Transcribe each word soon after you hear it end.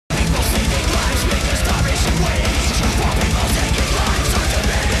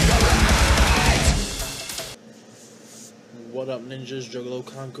What up, ninjas? Juggalo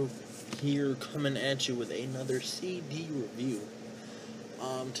Conco here, coming at you with another CD review.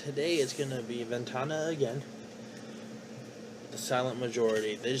 Today it's gonna be Ventana again. The Silent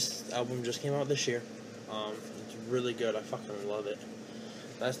Majority. This album just came out this year. It's really good. I fucking love it.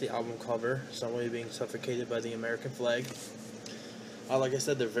 That's the album cover. Somebody being suffocated by the American flag. Like I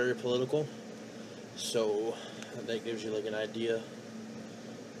said, they're very political, so that gives you like an idea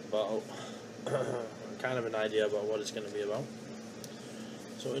about kind of an idea about what it's going to be about.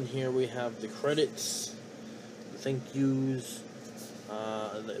 So in here we have the credits, the thank yous,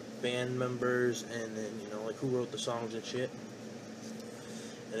 the band members, and then, you know, like who wrote the songs and shit.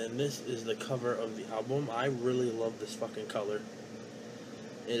 And then this is the cover of the album. I really love this fucking color.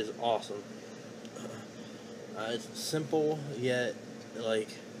 It is awesome. It's simple, yet, like,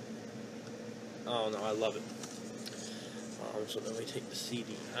 oh no, I love it. So then we take the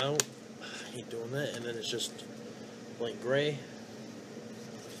CD out. I hate doing that. And then it's just blank gray.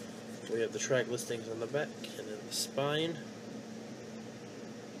 We have the track listings on the back, and then the spine.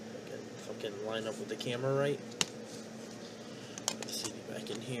 I can fucking line up with the camera right. Put the CD back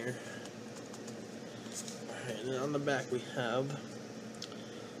in here. Alright, and then on the back we have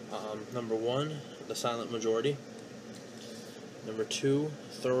number 1, The Silent Majority. Number 2,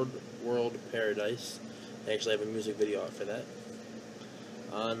 Third World Paradise. They actually have a music video out for that.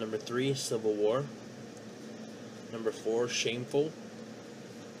 Number 3, Civil War. Number 4, Shameful.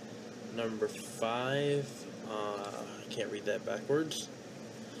 Number 5, I can't read that backwards.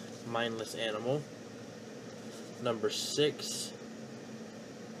 Mindless Animal. Number 6,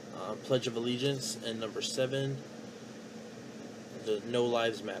 Pledge of Allegiance. And number 7, the No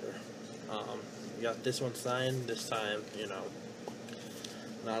Lives Matter. We got this one signed this time, you know,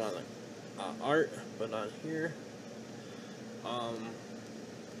 not on the art, but on here.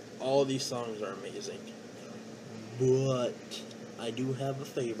 All these songs are amazing, but I do have a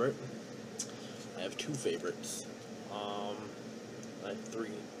favorite. I have 2 favorites. I have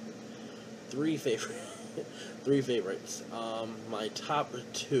three favorites. My top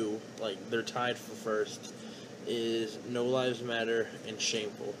 2, like they're tied for first, is No Lives Matter and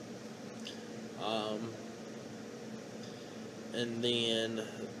Shameful. And then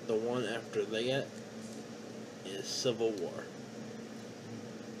the one after that is Civil War.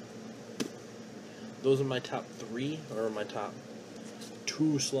 Those are my top 3, or my top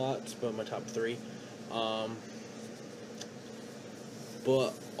 2 slots, but my top 3.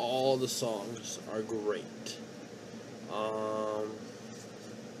 But all the songs are great.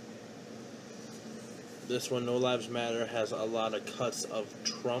 This one, No Lives Matter, has a lot of cuts of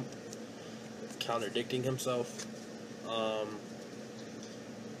Trump contradicting himself.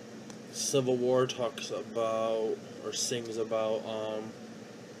 Civil War talks about, or sings about,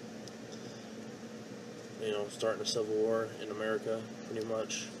 you know, starting a civil war in America, pretty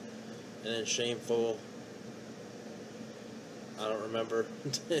much. And then Shameful, I don't remember.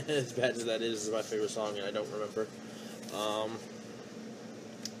 As bad as that is my favorite song, and I don't remember.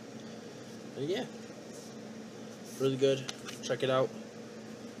 But yeah, really good. Check it out.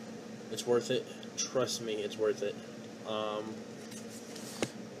 It's worth it. Trust me, it's worth it.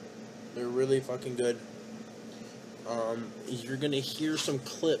 They're really fucking good. You're gonna hear some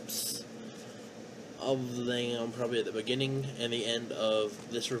clips of them probably at the beginning and the end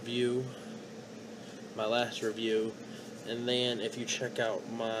of this review, my last review, and then if you check out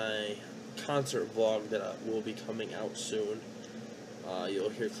my concert vlog that will be coming out soon,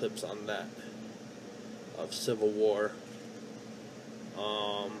 you'll hear clips on that of Civil War,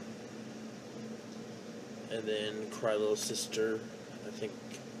 and then Cry Little Sister. I think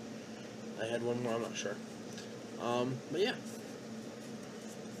I had one more, I'm not sure. But yeah,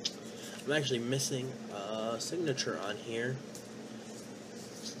 I'm actually missing a signature on here,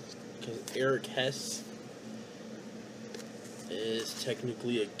 because Eric Hess is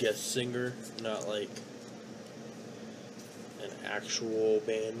technically a guest singer, not like an actual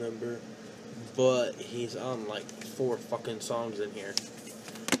band member, but he's on like 4 fucking songs in here,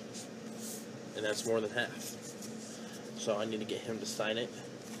 and that's more than half. So I need to get him to sign it.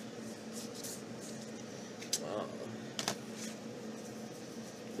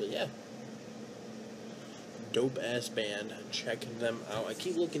 But yeah, dope ass band. Check them out. I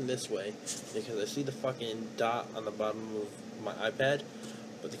keep looking this way because I see the fucking dot on the bottom of my iPad,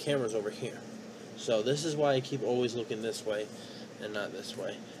 but the camera's over here. So this is why I keep always looking this way and not this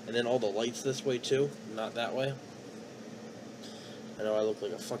way. And then all the lights this way too, not that way. I know I look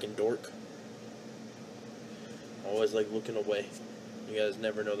like a fucking dork. I always like looking away. You guys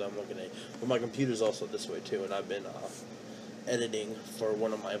never know that I'm looking at. But my computer's also this way too, and I've been editing for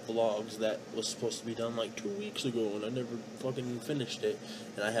one of my vlogs that was supposed to be done like 2 weeks ago, and I never fucking finished it,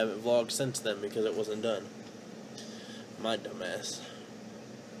 and I haven't vlogged since then because it wasn't done. My dumbass.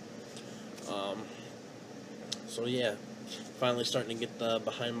 So yeah, finally starting to get the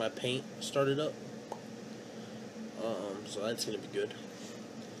behind my paint started up. So that's gonna be good.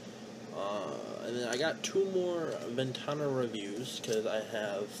 And then I got 2 more Ventana reviews, because I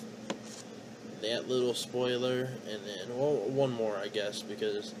have that little spoiler, and then, well, 1 more, I guess,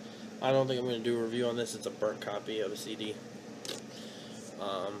 because I don't think I'm going to do a review on this. It's a burnt copy of a CD.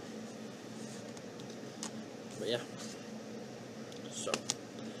 But yeah. So,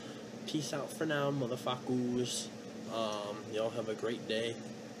 peace out for now, motherfuckers. Y'all have a great day.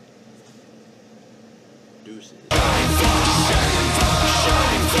 Deuces.